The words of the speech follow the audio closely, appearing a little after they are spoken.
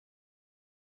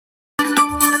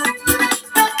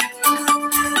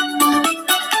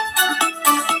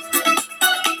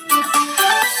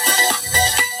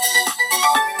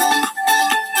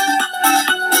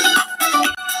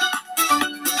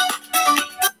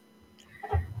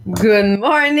Good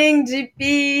morning,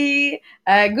 GP.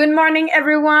 Good morning,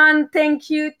 everyone. Thank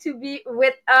you to be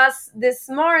with us this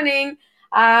morning.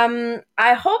 I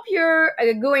hope you're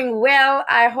going well.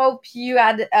 I hope you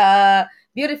had a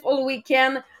beautiful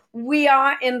weekend. We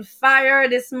are in fire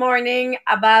this morning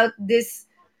about the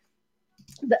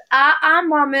aha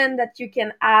moment that you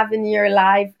can have in your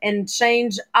life and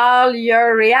change all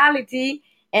your reality.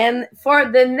 And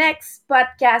for the next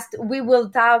podcast, we will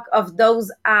talk of those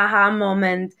aha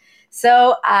moments.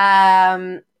 So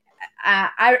I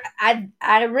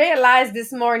realized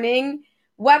this morning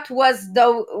what was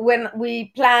the when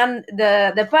we planned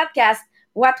the podcast.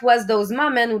 What was those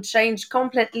moments who changed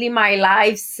completely my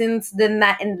life since the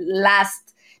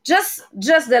last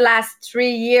just the last 3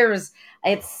 years.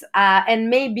 It's and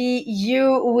maybe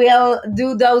you will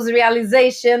do those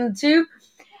realization too.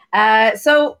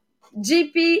 So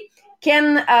GP,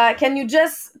 can you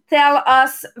just tell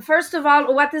us first of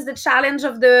all what is the challenge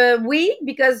of the week,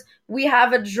 because we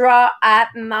have a draw at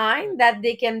 9 that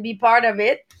they can be part of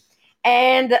it,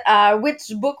 and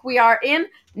which book we are in.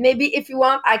 Maybe if you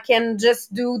want, I can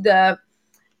just do the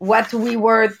what we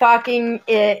were talking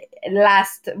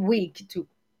last week too.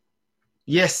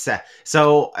 Yes.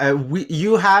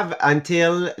 You have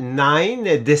until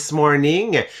 9 this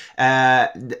morning.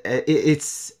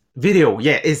 It's video.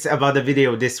 Yeah, it's about the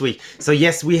video this week. So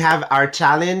yes, we have our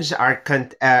challenge, our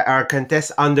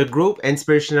contest on the group,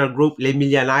 inspirational group, Les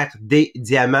Millionnaires des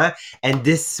Diamants. And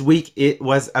this week it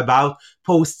was about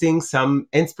posting some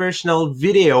inspirational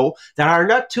video that are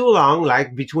not too long,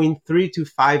 like between 3 to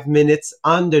 5 minutes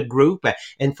on the group.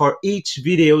 And for each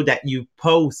video that you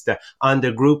post on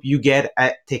the group, you get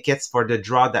tickets for the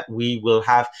draw that we will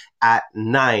have at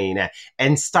 9.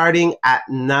 And starting at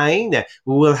 9,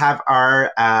 we will have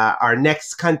our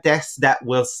next contest that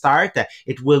will start.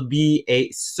 It will be a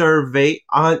survey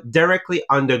on directly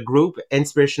on the group,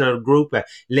 inspirational group,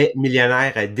 Les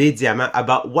Millionnaires des Diamants,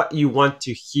 about what you want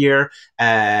to hear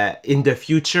in the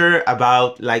future,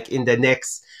 about like in the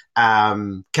next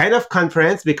kind of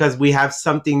conference, because we have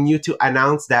something new to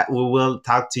announce that we will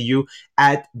talk to you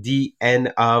at the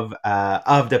end of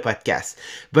the podcast.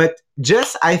 But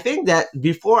just I think that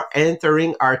before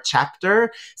entering our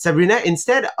chapter, Sabrina,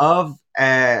 instead of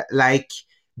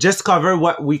just cover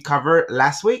what we covered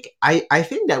last week, I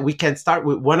think that we can start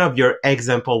with one of your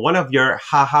example, one of your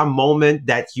haha moment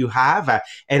that you have.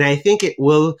 And I think it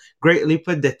will greatly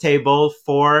put the table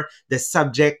for the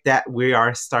subject that we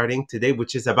are starting today,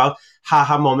 which is about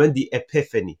haha moment, the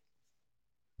epiphany.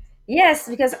 Yes,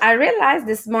 because I realized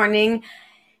this morning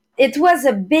it was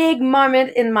a big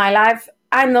moment in my life.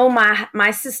 I know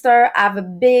my sister have a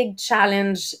big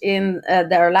challenge in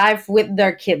their life with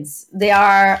their kids. They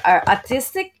are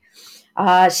autistic.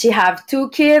 She have two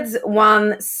kids,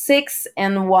 one 6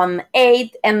 and one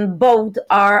 8, and both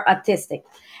are autistic.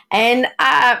 And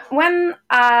when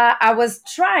I was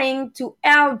trying to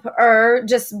help her,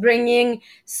 just bringing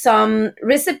some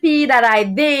recipe that I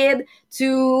did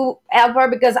to help her,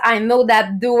 because I know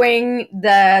that doing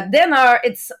the dinner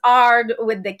it's hard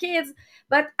with the kids.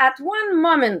 But at one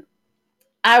moment,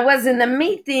 I was in a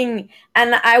meeting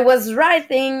and I was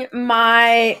writing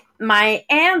my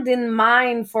end in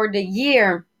mind for the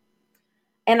year,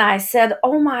 and I said,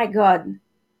 "Oh my God,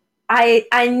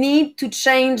 I need to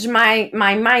change my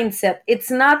mindset.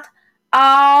 It's not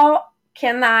how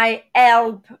can I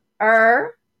help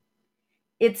her,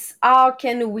 it's how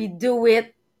can we do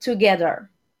it together."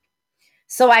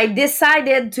 So I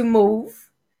decided to move.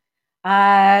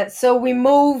 So we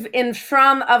move in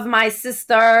front of my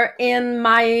sister in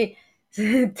my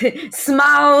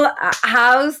small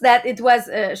house that it was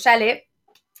a chalet.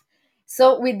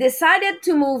 So we decided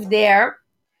to move there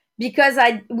because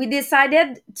I we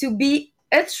decided to be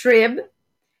a tribe,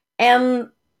 and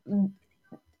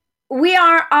we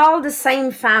are all the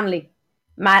same family.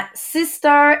 My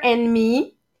sister and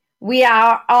me, we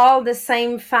are all the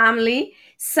same family.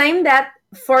 Same that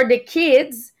for the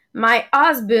kids, my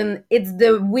husband, it's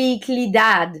the weekly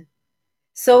dad.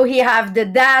 So he have the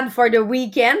dad for the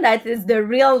weekend, that is the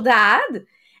real dad,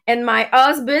 and my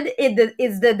husband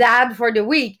is the dad for the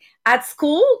week. At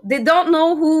school, they don't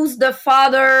know who's the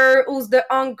father, who's the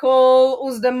uncle,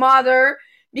 who's the mother,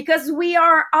 because we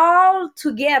are all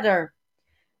together.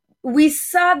 We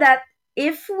saw that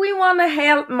if we want to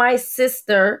help my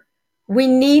sister, we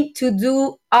need to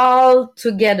do all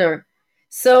together.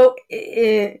 So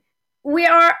we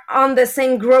are on the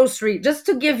same grocery, just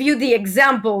to give you the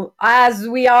example, as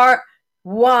we are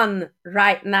one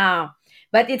right now.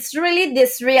 But it's really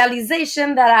this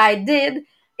realization that I did.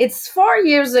 It's 4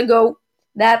 years ago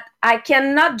that I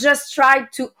cannot just try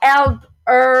to help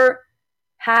her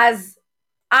as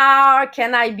how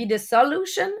can I be the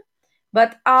solution,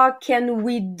 but how can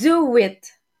we do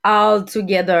it all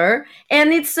together?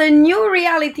 And it's a new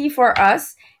reality for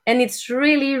us. And it's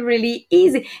really, really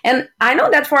easy. And I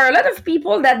know that for a lot of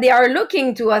people that they are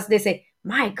looking to us, they say,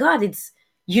 my God, it's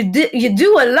you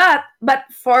do a lot, but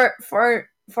for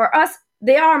us,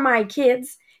 they are my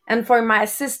kids. And for my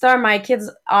sister, my kids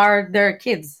are their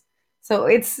kids. So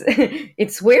it's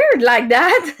it's weird like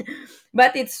that.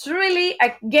 But it's really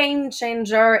a game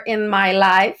changer in my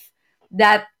life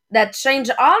that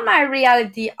changed all my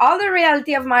reality, all the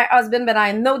reality of my husband. But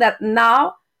I know that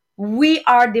now we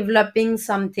are developing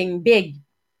something big,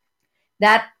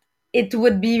 that it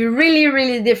would be really,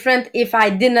 really different if I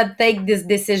did not take these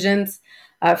decisions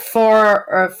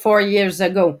 4 years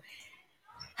ago.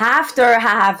 After I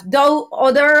have those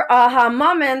other aha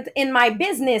moment in my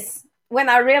business, when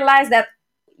I realized that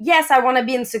yes, I want to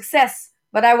be in success,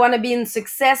 but I want to be in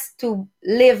success to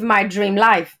live my dream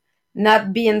life,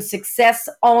 not be in success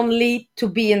only to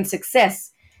be in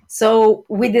success. So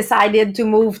we decided to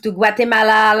move to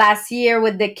Guatemala last year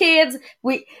with the kids.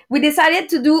 We decided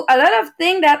to do a lot of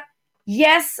things that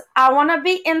yes, I want to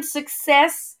be in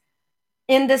success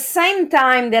in the same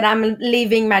time that I'm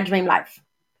living my dream life.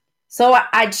 So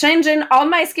I changed in all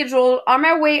my schedule, all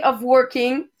my way of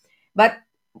working, but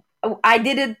I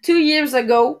did it 2 years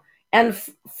ago. And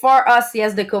for us,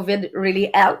 yes, the COVID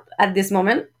really helped at this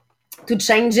moment to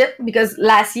change it, because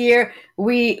last year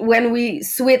we when we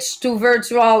switched to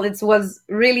virtual, it was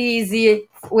really easy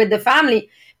with the family.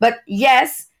 But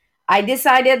yes, I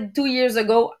decided 2 years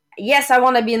ago, yes, I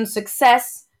want to be in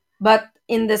success, but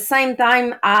in the same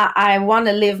time, I want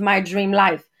to live my dream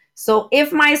life. So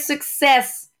if my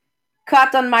success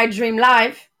cut on my dream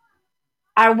life,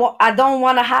 I don't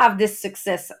want to have this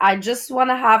success. I just want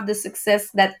to have the success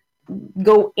that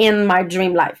go in my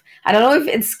dream life. I don't know if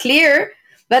it's clear,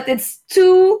 but it's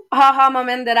two haha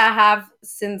moment that I have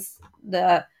since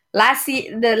the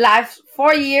last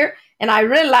 4 year, and I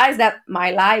realized that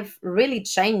my life really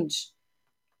changed.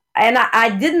 And I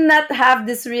did not have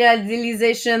this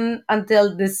realization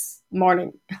until this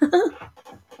morning.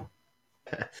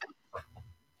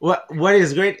 What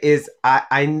is great is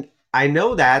I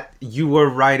know that you were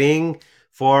writing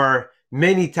for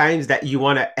many times that you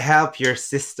want to help your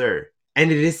sister. And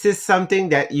this is something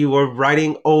that you were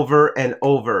writing over and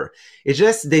over. It's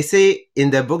just they say in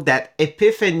the book that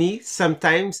epiphany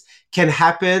sometimes can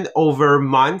happen over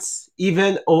months,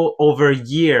 even over a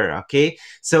year. Okay,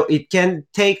 so it can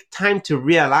take time to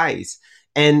realize.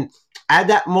 And at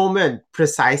that moment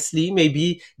precisely,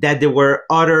 maybe that there were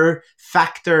other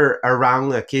factor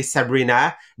around, okay,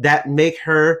 Sabrina, that make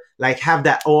her like have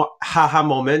that haha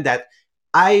moment that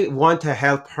I want to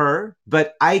help her,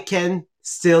 but I can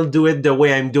still do it the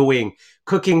way I'm doing,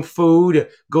 cooking food,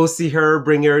 go see her,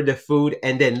 bring her the food,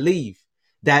 and then leave.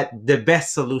 That the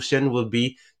best solution will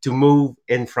be to move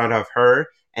in front of her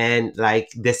and like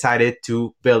decided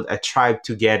to build a tribe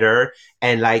together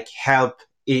and like help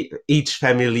each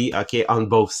family, okay, on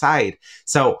both sides.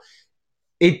 So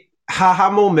it haha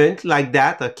moment like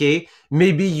that, okay,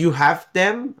 maybe you have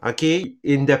them, okay,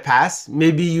 in the past,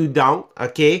 maybe you don't,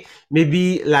 okay,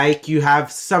 maybe like you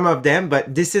have some of them,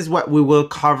 but this is what we will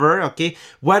cover, okay.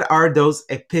 What are those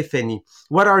epiphany,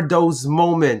 what are those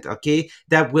moments, okay,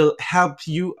 that will help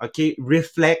you, okay,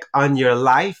 reflect on your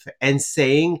life and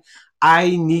saying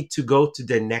I need to go to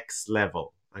the next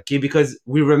level, okay, because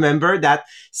we remember that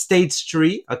stage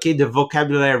 3, okay, the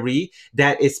vocabulary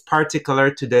that is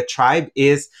particular to the tribe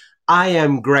is I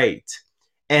am great.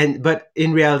 And but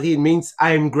in reality it means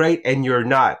I'm great and you're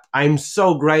not. I'm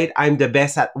so great, I'm the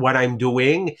best at what I'm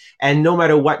doing, and no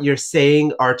matter what you're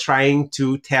saying or trying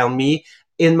to tell me,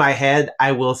 in my head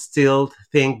I will still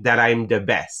think that I'm the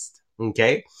best.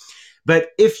 Okay? But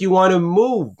if you want to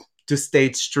move to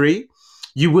stage 3,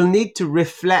 you will need to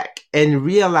reflect and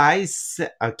realize,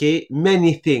 okay,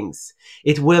 many things.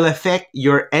 It will affect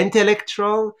your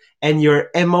intellectual and your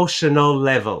emotional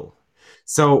level.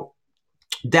 So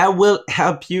that will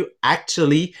help you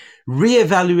actually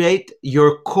reevaluate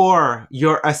your core,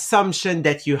 your assumption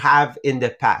that you have in the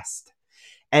past.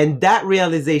 And that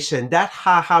realization, that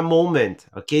haha moment,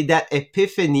 okay, that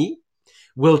epiphany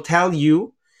will tell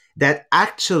you that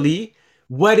actually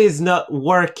what is not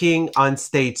working on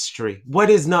stage 3, what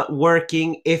is not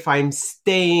working if I'm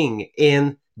staying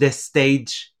in the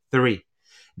stage 3,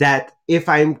 that if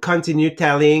I'm continue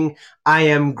telling I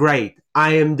am great,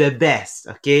 I am the best,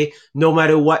 okay, no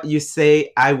matter what you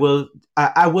say, I will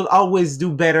always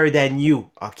do better than you,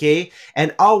 okay,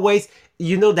 and always,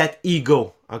 you know, that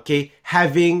ego, okay,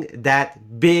 having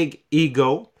that big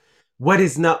ego, what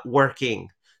is not working.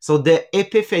 So the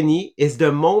epiphany is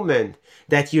the moment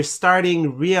that you're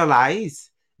starting realize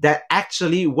that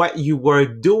actually what you were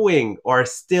doing or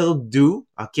still do,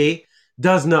 okay,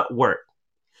 does not work.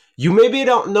 You maybe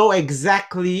don't know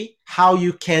exactly how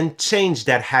you can change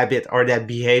that habit or that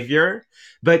behavior,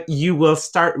 but you will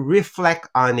start reflect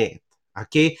on it.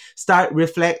 Okay, start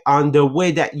reflect on the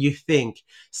way that you think,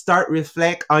 start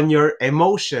reflect on your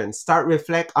emotions, start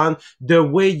reflect on the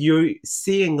way you're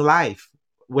seeing life.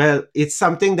 Well, it's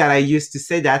something that I used to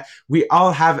say that we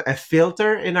all have a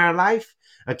filter in our life.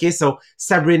 Okay, so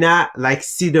Sabrina like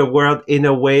see the world in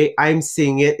a way, I'm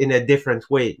seeing it in a different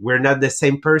way. We're not the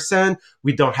same person,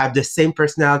 we don't have the same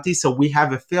personality, so we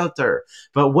have a filter.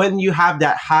 But when you have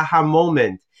that haha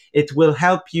moment, it will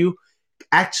help you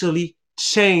actually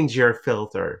change your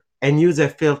filter and use a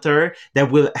filter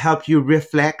that will help you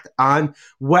reflect on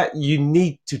what you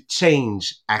need to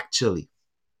change actually.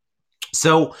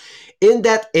 So in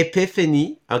that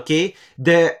epiphany, okay,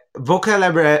 the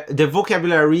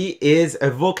vocabulary is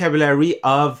a vocabulary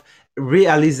of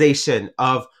realization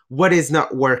of what is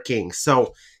not working.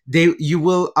 So you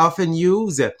will often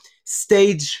use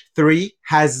stage 3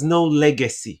 has no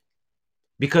legacy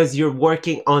because you're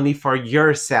working only for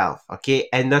yourself, okay,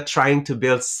 and not trying to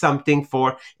build something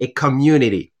for a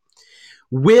community.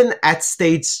 Win at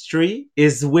stage 3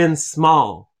 is win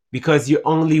small because you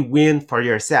only win for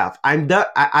yourself.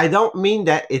 I don't mean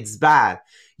that it's bad.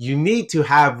 You need to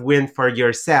have win for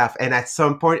yourself, and at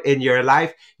some point in your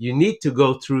life you need to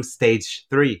go through stage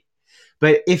 3.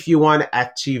 But if you want to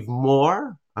achieve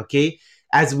more, okay,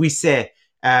 as we say,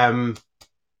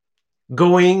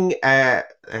 going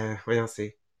voyons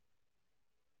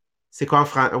c'est quoi en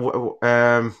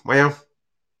français, voyons,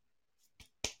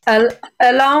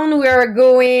 Alone, we're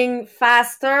going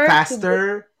faster.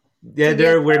 faster, Together.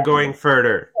 together we're going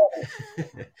further.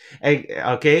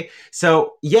 Okay,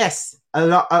 so yes,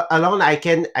 alone I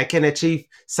can achieve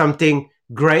something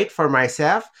great for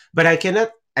myself, but I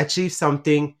cannot achieve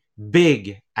something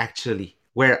big actually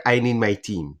where I need my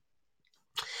team.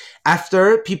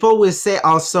 After, people will say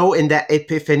also in that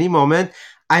epiphany moment,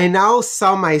 I now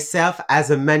saw myself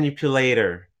as a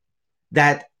manipulator,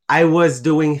 that I was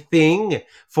doing thing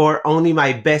for only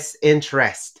my best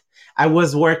interest. I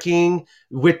was working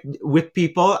with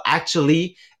people.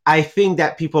 Actually, I think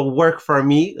that people work for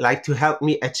me, like to help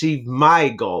me achieve my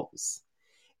goals.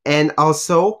 And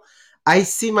also, I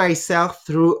see myself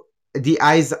through the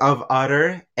eyes of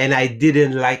other, and I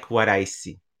didn't like what I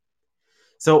see.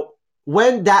 So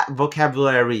when that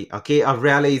vocabulary, okay, of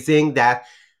realizing that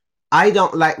I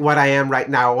don't like what I am right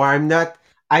now, or I'm not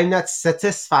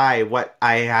satisfied what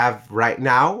I have right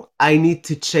now, I need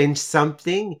to change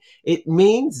something. It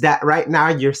means that right now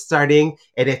you're starting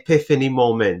an epiphany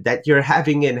moment, that you're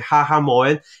having an haha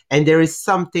moment, and there is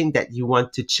something that you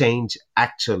want to change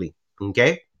actually.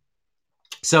 Okay?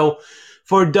 So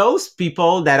for those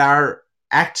people that are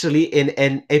actually in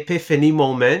an epiphany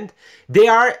moment, they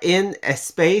are in a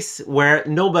space where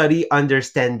nobody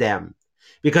understands them.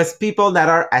 Because people that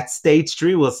are at stage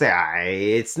 3 will say,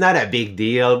 it's not a big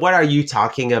deal. What are you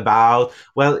talking about?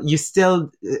 Well, you should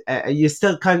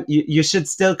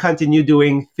still continue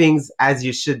doing things as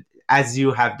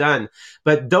you have done.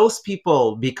 But those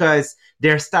people, because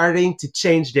they're starting to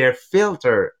change their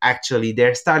filter, actually,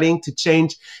 they're starting to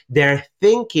change their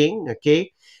thinking,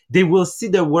 okay, they will see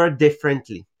the world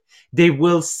differently. They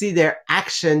will see their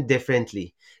action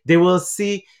differently. They will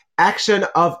see action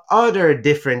of other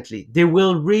differently. They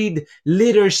will read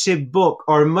leadership book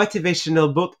or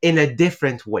motivational book in a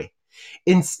different way.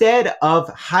 Instead of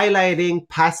highlighting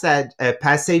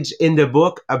passage in the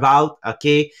book about,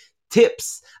 okay,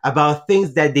 tips about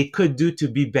things that they could do to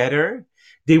be better,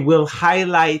 they will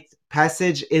highlight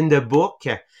passage in the book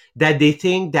that they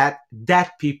think that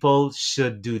people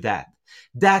should do that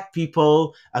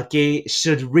people, okay,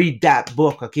 should read that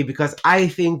book, okay, because I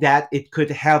think that it could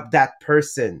help that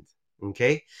person.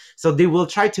 Okay, so they will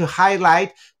try to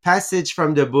highlight passage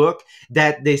from the book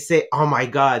that they say, oh my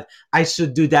god, I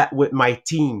should do that with my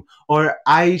team, or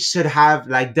I should have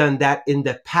like done that in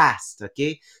the past.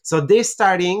 Okay, so they're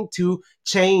starting to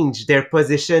change their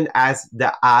position as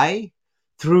the I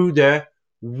through the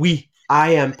we.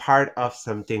 I am part of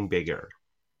something bigger.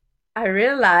 I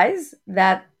realize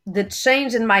that the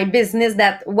change in my business,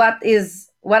 that what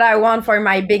I want for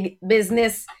my big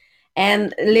business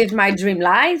and live my dream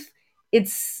life,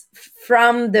 it's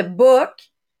from the book,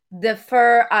 the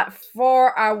 4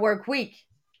 hour work week.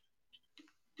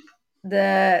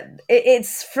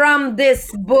 It's from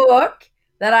this book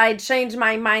that I changed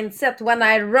my mindset when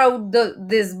I wrote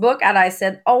this book, and I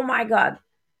said, oh my god,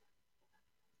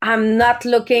 I'm not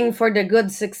looking for the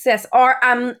good success, or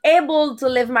I'm able to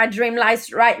live my dream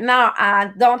life right now.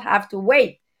 I don't have to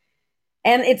wait.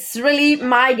 And it's really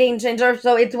my game changer.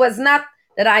 So it was not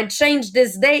that I changed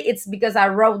this day, it's because I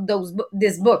wrote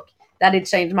this book that it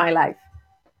changed my life.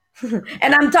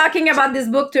 And I'm talking about this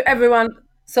book to everyone.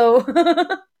 So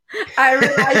I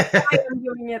realized why I'm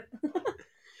doing it.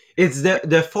 It's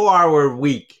the 4 hour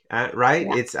week, right?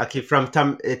 Yeah. It's okay from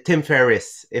Tim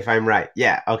Ferriss, if I'm right.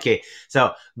 Yeah. Okay.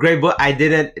 So great book. I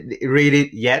didn't read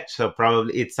it yet, so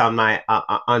probably it's on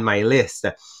my list.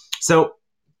 So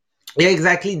yeah,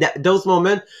 exactly. Those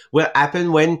moments will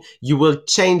happen when you will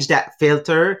change that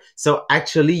filter. So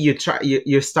actually,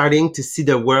 you're starting to see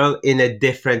the world in a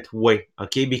different way.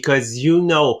 Okay, because you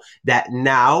know that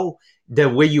now the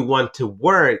way you want to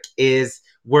work is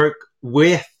work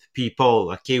with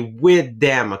people, okay, with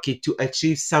them, okay, to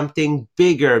achieve something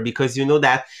bigger, because you know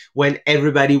that when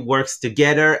everybody works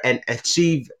together and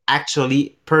achieve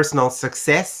actually personal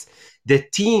success, the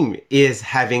team is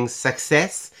having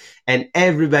success and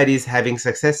everybody's having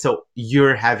success, so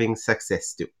you're having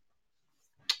success too.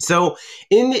 So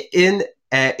in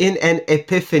an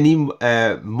epiphany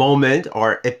moment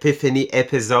or epiphany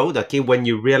episode, okay, when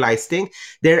you realize things,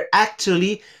 there are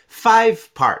actually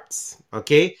 5 parts.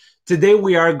 Okay, today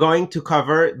we are going to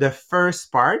cover the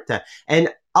first part,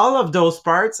 and all of those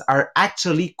parts are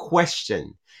actually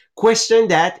question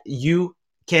that you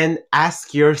can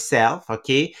ask yourself,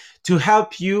 okay, to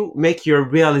help you make your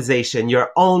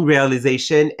own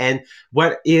realization, and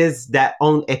what is that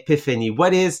own epiphany,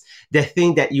 what is the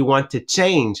thing that you want to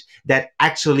change that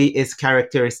actually is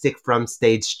characteristic from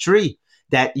stage 3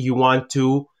 that you want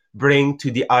to bring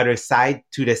to the other side,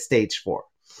 to the stage 4.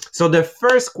 So the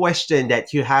first question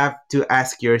that you have to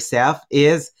ask yourself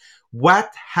is,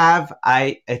 what have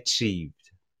I achieved?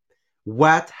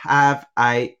 What have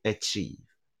I achieved?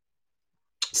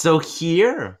 So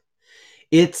here,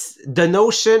 it's the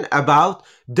notion about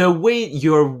the way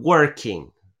you're working.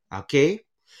 Okay.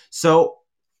 So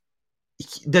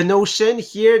the notion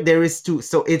here, there is two.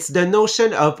 So it's the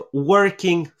notion of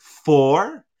working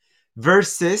for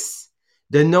versus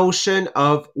the notion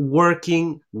of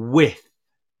working with.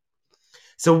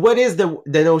 So what is the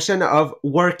notion of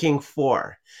working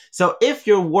for? So if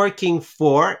you're working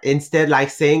for, instead like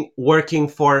saying working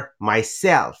for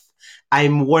myself,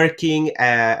 I'm working,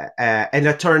 an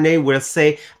attorney will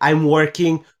say, I'm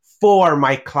working for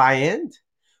my client.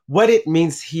 What it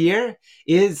means here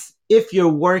is, if you're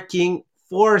working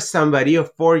for somebody or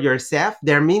for yourself,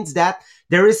 there means that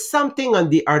there is something on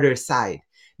the other side.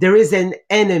 There is an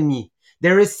enemy.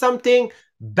 There is something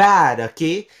bad,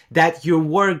 okay, that you're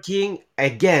working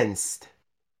against.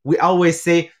 We always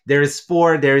say there's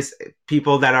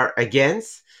people that are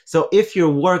against. So if you're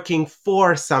working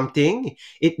for something,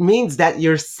 it means that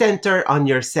you're centered on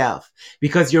yourself,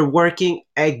 because you're working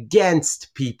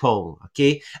against people,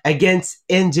 okay? Against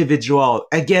individual,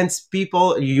 against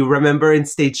people, you remember in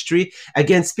stage 3,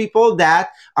 against people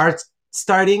that are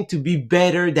starting to be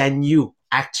better than you,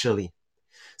 actually.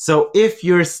 So if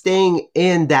you're staying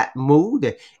in that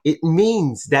mood, it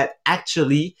means that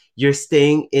actually you're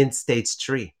staying in stage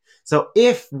 3. So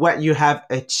if what you have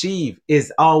achieved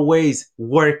is always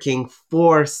working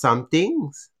for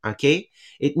something, okay,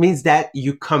 it means that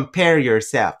you compare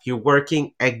yourself. You're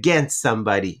working against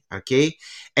somebody, okay?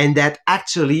 And that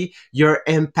actually your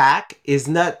impact is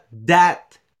not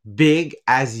that big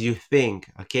as you think,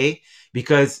 okay?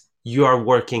 Because you are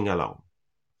working alone.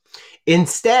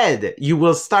 Instead, you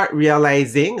will start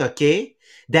realizing, okay,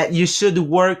 that you should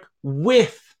work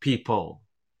with people.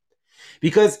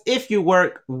 Because if you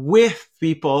work with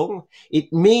people,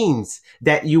 it means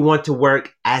that you want to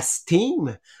work as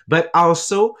team, but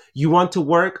also you want to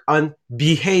work on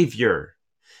behavior.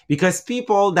 Because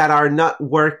people that are not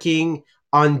working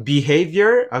on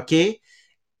behavior, okay,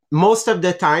 most of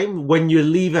the time when you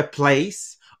leave a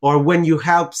place, or when you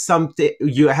help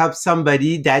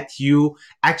somebody that you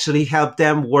actually help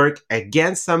them work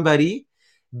against somebody,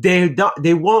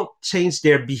 they won't change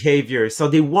their behavior, so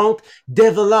they won't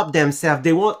develop themselves,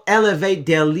 they won't elevate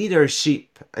their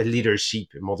leadership,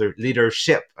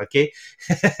 okay.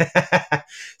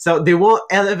 So they won't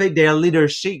elevate their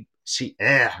leadership.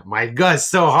 My god,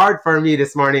 so hard for me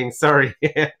this morning, sorry.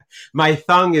 My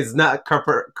tongue is not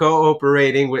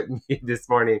cooperating with me this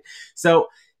morning. So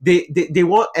they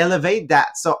won't elevate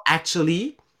that. So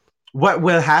actually, what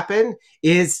will happen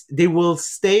is they will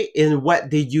stay in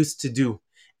what they used to do.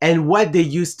 And what they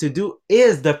used to do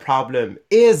is the problem,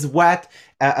 is what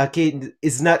okay,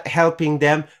 is not helping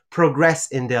them progress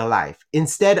in their life.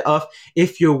 Instead of,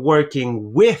 if you're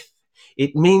working with,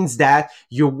 It means that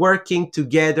you're working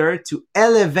together to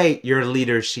elevate your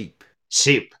leadership.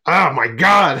 Sheep. Oh my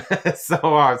God.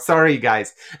 So sorry,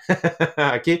 guys.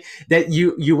 Okay, that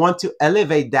you want to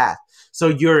elevate that. So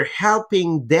you're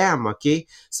helping them. Okay.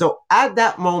 So at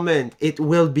that moment, it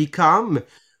will become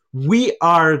we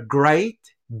are great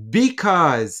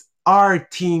because our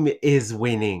team is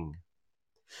winning.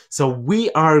 So we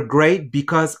are great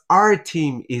because our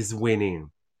team is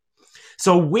winning.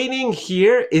 So winning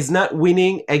here is not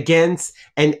winning against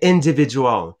an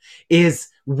individual, is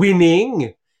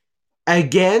winning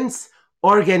against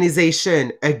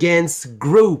organization, against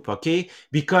group, okay?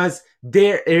 Because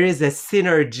there is a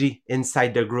synergy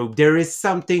inside the group. There is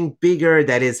something bigger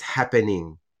that is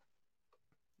happening.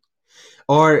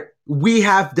 Or we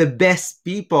have the best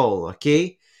people,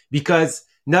 okay? Because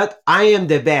not I am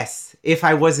the best. If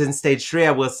I was in stage 3,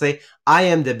 I will say I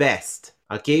am the best,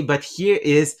 okay? But here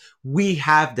is we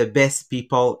have the best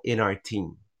people in our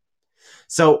team.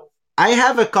 So I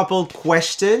have a couple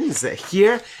questions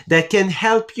here that can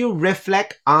help you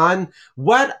reflect on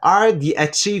what are the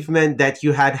achievements that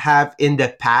you had have in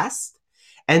the past,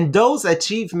 and those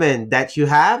achievements that you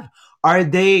have, are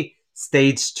they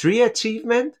stage 3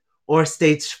 achievement or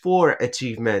stage 4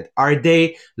 achievement? Are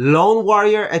they lone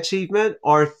warrior achievement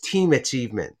or team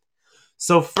achievement?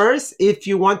 So first, if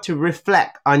you want to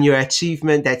reflect on your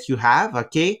achievement that you have,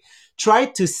 okay, try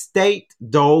to state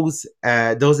those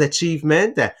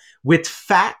achievements with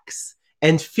facts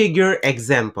and figure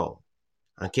example.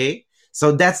 Okay,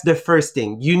 so that's the first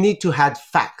thing. You need to add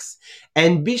facts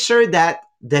and be sure that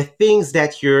the things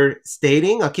that you're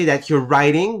stating, okay, that you're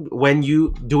writing when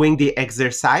you doing the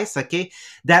exercise, okay,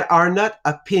 that are not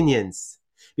opinions,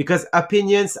 because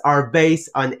opinions are based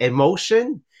on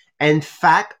emotion and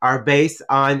fact are based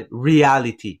on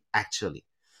reality actually.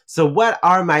 So what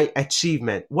are my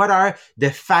achievement? What are the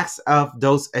facts of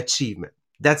those achievements?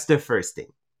 That's the first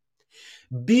thing.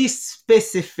 Be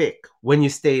specific when you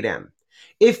state them.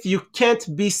 If you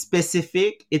can't be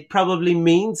specific, it probably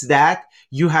means that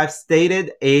you have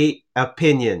stated a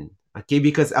opinion. Okay,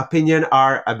 because opinion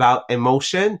are about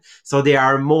emotion, so they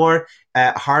are more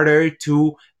harder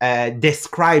to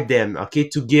describe them. Okay,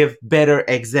 to give better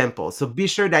examples. So be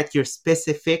sure that you're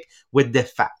specific with the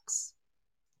facts.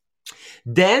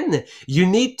 Then you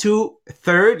need to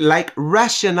third, like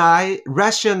rationalize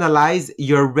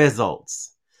your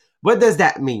results. What does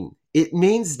that mean? It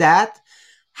means that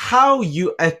how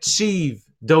you achieve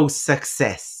those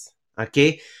success,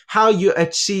 okay? How you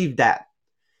achieve that.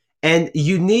 And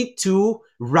you need to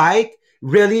write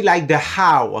really like the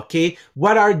how, okay?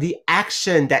 What are the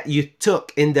action that you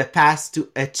took in the past to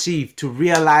achieve, to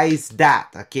realize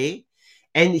that, okay?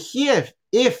 And here,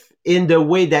 if in the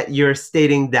way that you're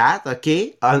stating that,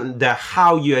 okay, on the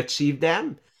how you achieve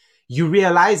them, you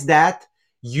realize that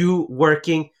you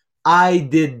working, I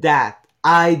did that,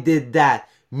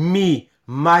 me,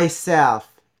 myself.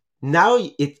 Now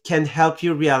it can help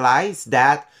you realize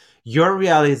that your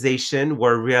realization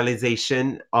were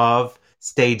realization of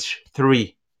stage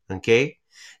 3, okay?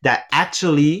 That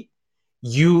actually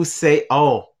you say,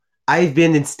 oh, I've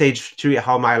been in stage 3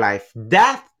 all my life.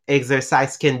 That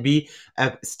exercise can be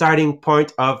a starting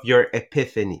point of your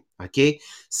epiphany, okay?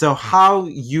 So how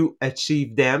you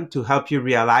achieve them to help you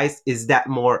realize, is that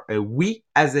more a we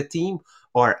as a team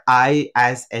or I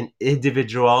as an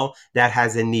individual that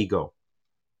has an ego?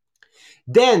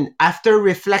 Then, after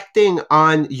reflecting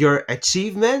on your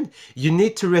achievement, you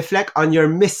need to reflect on your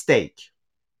mistake.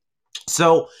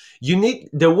 So,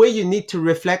 the way you need to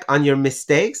reflect on your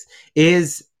mistakes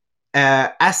is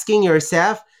asking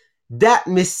yourself that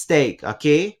mistake,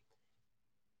 okay?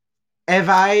 Have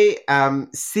I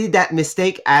see that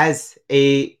mistake as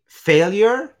a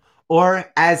failure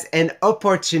or as an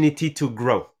opportunity to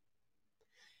grow?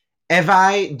 Have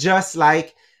I just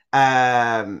like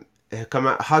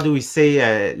comment, how do we say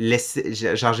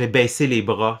genre j'ai baissé les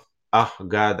bras? Oh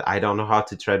God, I don't know how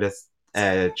to try to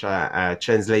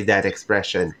translate that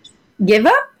expression. Give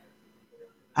up?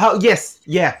 Oh yes,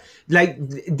 yeah. Like,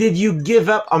 did you give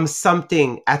up on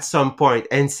something at some point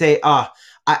and say, "Oh,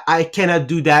 I cannot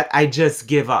do that. I just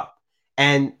give up."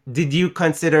 And did you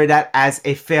consider that as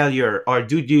a failure, or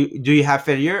do you have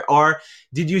failure, or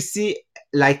did you see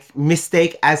like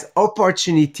mistake as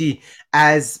opportunity,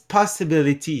 as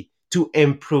possibility to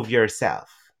improve yourself?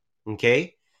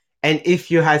 Okay, and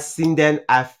if you have seen then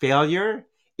a failure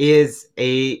is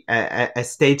a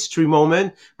stage 3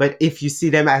 moment, but if you see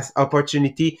them as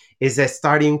opportunity, is a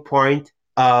starting point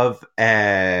of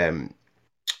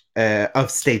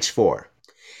stage 4.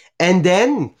 And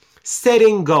then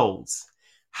setting goals.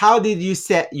 How did you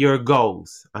set your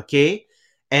goals? Okay,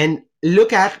 and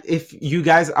look at if you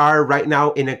guys are right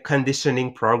now in a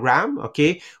conditioning program,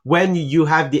 okay, when you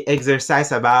have the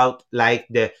exercise about like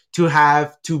the to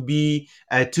have, to be,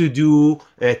 to do,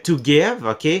 to give,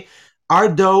 okay, are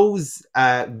those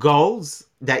goals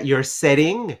that you're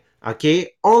setting,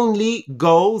 okay, only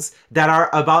goals that are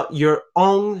about your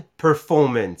own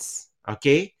performance,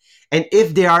 okay? And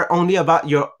if they are only about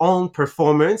your own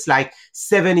performance, like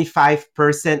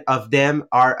 75% of them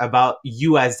are about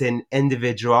you as an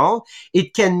individual,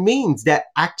 it can mean that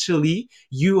actually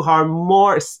you are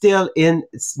more still in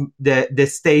the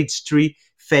stage 3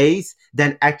 phase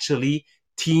than actually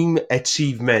team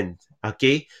achievement.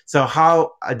 Okay, so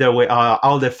how the way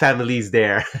all the families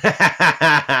there?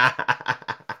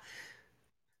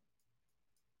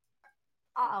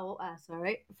 Oh,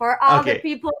 sorry. For all the Okay.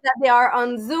 people that they are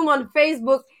on Zoom, on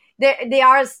Facebook, they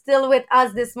are still with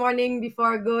us this morning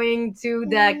before going to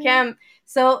the camp.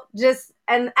 So just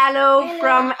an hello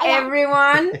from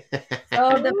everyone.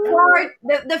 So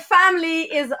the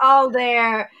family is all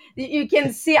there. You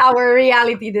can see our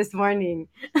reality this morning.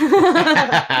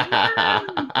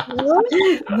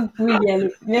 Oui,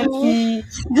 allez. Merci.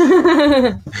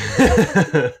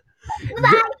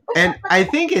 And I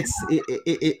think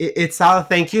it's all.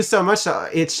 Thank you so much.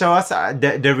 It shows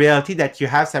the reality that you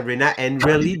have, Sabrina, and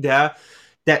really the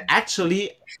that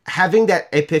actually having that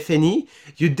epiphany,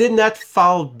 you did not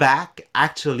fall back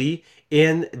actually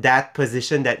in that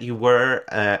position that you were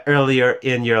earlier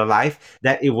in your life.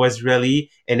 That it was really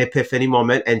an epiphany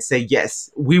moment, and say yes,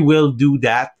 we will do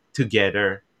that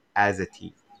together as a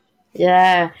team.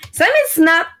 Yeah, some it's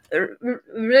not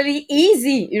really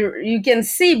easy. You can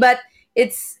see, but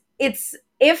it's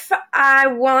if I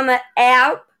wanna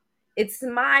help, it's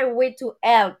my way to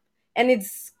help, and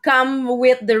it's come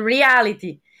with the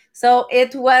reality. So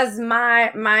it was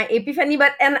my epiphany.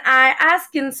 But and I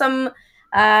asked in some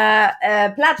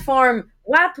platform,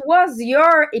 what was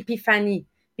your epiphany?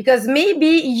 Because maybe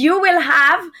you will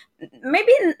have,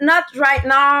 maybe not right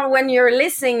now when you're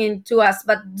listening to us,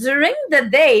 but during the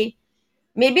day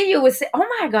maybe you will say, oh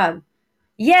my God,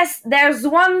 yes, there's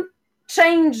one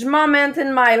change moment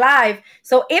in my life.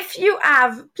 So if you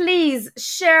have, please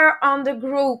share on the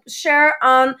group, share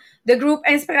on the group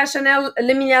Inspirationnel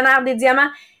Les Millionnaires des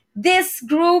Diamants. This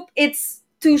group, it's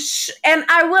and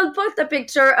I will put a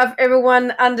picture of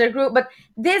everyone on the group, but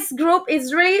this group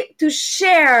is really to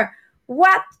share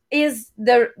what is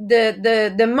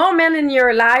the moment in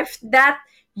your life that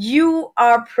you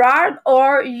are proud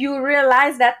or you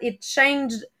realize that it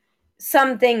changed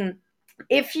something.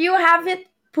 If you have it,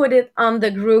 put it on the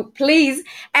group, please.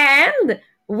 And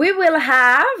we will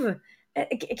have.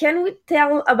 Can we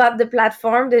tell about the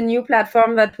platform, the new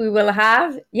platform that we will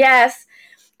have? Yes,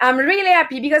 I'm really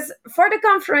happy because for the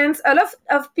conference, a lot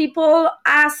of people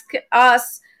ask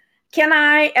us, can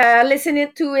I listen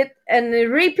it to it and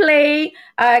replay?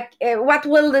 What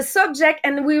will the subject?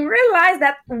 And we realize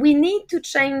that we need to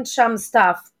change some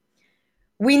stuff.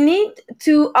 We need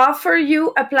to offer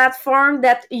you a platform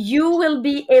that you will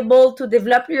be able to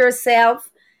develop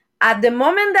yourself at the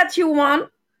moment that you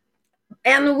want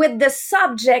and with the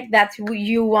subject that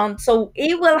you want. So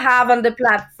it will have on the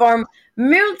platform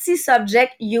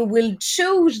multi-subject. You will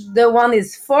choose the one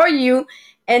is for you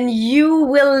and you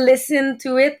will listen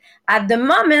to it at the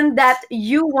moment that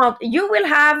you want. You will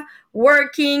have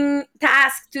working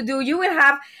tasks to do. You will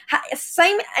have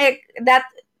same that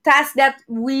task that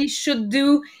we should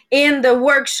do in the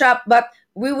workshop, but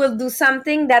we will do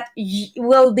something that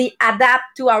will be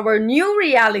adapt to our new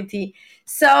reality.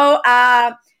 So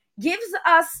gives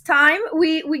us time.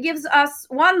 We gives us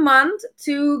 1 month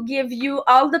to give you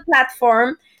all the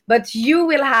platform, but you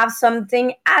will have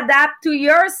something adapt to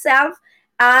yourself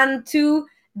and to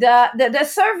the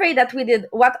survey that we did.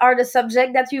 What are the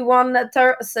subject that you want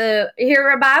to hear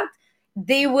about?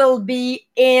 They will be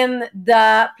in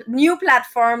the new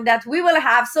platform that we will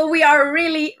have. So we are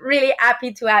really, really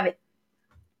happy to have it.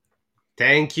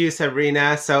 Thank you,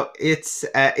 Sabrina. So it's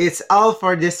all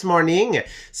for this morning.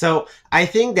 So I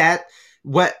think that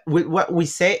what we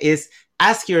say is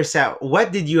ask yourself,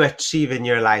 what did you achieve in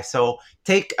your life? So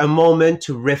take a moment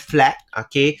to reflect,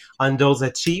 okay, on those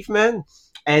achievements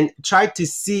and try to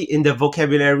see in the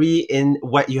vocabulary in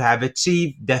what you have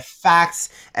achieved, the facts,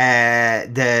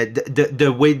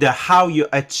 the way, the how you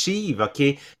achieve,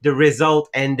 okay, the result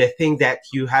and the thing that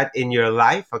you had in your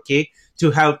life, okay, to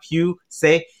help you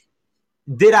say,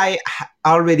 did I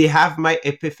already have my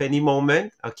epiphany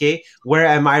moment? Okay, where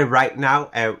am I right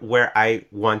now and where I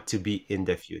want to be in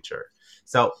the future?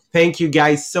 So thank you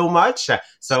guys so much.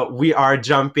 So we are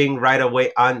jumping right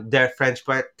away on the French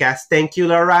podcast. Thank you,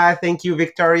 Laura. Thank you,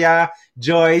 Victoria,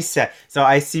 Joyce. So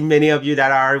I see many of you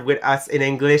that are with us in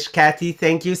English. Kathy,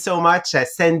 thank you so much.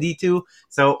 Sandy too.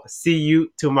 So see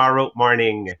you tomorrow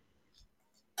morning.